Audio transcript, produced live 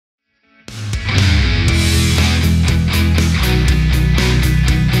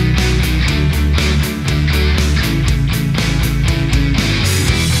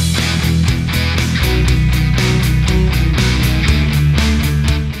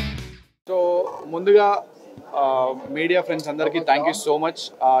ముందుగా media friends అందరికీ thank you so much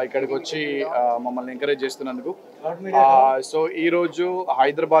ఇక్కడికి వచ్చి మమ్మల్ని ఎంకరేజ్ చేస్తున్నందుకు. సో ఈరోజు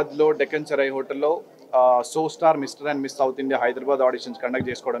హైదరాబాద్లో డెక్కన్ సరై హోటల్లో so star mister and miss south India Hyderabad auditions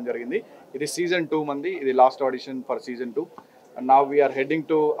conduct చేసుకోవడం జరిగింది. ఇది సీజన్ 2 మంది, ఇది last audition for season 2. Now we are heading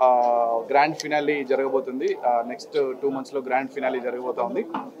to grand finale జరగబోతుంది. నెక్స్ట్ 2 months లో గ్రాండ్ ఫినాలీ జరగబోతుంది.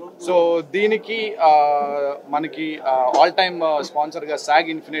 సో దీనికి మనకి all time స్పాన్సర్గా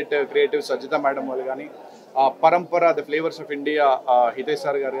సాగ్ infinite creative సజ్జిత madam వాళ్ళు కానీ, పరంపర the flavours of India Hitesh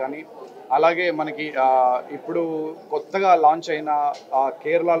sir గారు కానీ, అలాగే మనకి ఇప్పుడు కొత్తగా లాంచ్ అయిన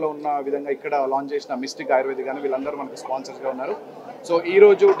కేరళలో ఉన్న విధంగా ఇక్కడ లాంచ్ చేసిన మిస్టిక్ ఆయుర్వేదిక్ కానీ వీళ్ళందరూ మనకి స్పాన్సర్స్గా ఉన్నారు. సో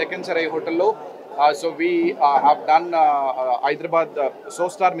ఈరోజు డెక్కన్ సరై హోటల్లో so we have done Hyderabad So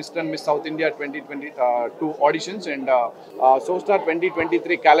Star Mr. and Miss South India 2022 auditions and So Star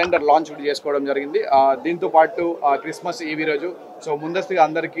 2023 calendar launch చేసుకోవడం జరిగింది. దీంతో పాటు క్రిస్మస్ ఈవ్ రోజు సో ముందస్తుగా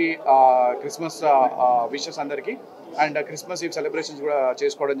అందరికీ క్రిస్మస్ విషెస్ అందరికీ అండ్ క్రిస్మస్ ఈవ్ సెలబ్రేషన్స్ కూడా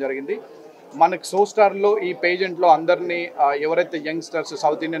చేసుకోవడం జరిగింది. మనకు సో స్టార్లో ఈ పేజెంట్లో అందరినీ ఎవరైతే యంగ్స్టర్స్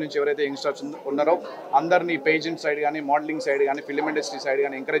సౌత్ ఇండియా నుంచి ఎవరైతే యంగ్స్టర్స్ ఉన్నారో అందరినీ పేజెంట్ సైడ్ కానీ, మోడలింగ్ సైడ్ కానీ, ఫిల్మ్ ఇండస్ట్రీ సైడ్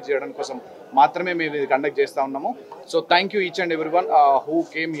కానీ ఎంకరేజ్ చేయడం కోసం మాత్రమే మేము ఇది కండక్ట్ చేస్తూ ఉన్నాము. So thank you each and every one who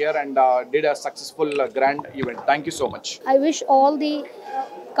came here and did a successful grand event. Thank you so much. I wish all the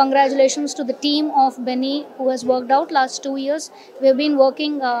congratulations to the team of Benny who has worked out last 2 years. We have been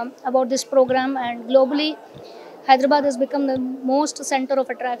working about this program, and globally Hyderabad has become the most center of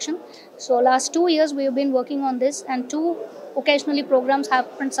attraction. So last 2 years we have been working on this, and 2 occasionally programs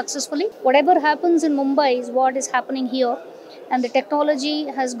happened successfully. Whatever happens in Mumbai is what is happening here, and the technology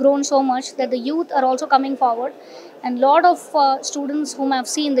has grown so much that the youth are also coming forward, and lot of students whom I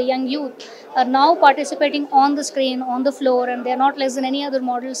have seen, the young youth, are now participating on the screen, on the floor, and they are not less than any other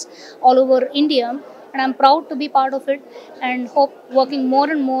models all over India. And I'm proud to be part of it and hope working more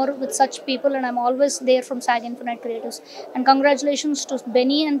and more with such people, and I'm always there from SAG Infinite Creatives. And congratulations to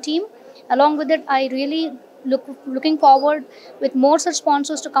Benny and team. Along with it, I really looking forward with more such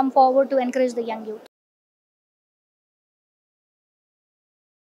sponsors to come forward to encourage the young youth.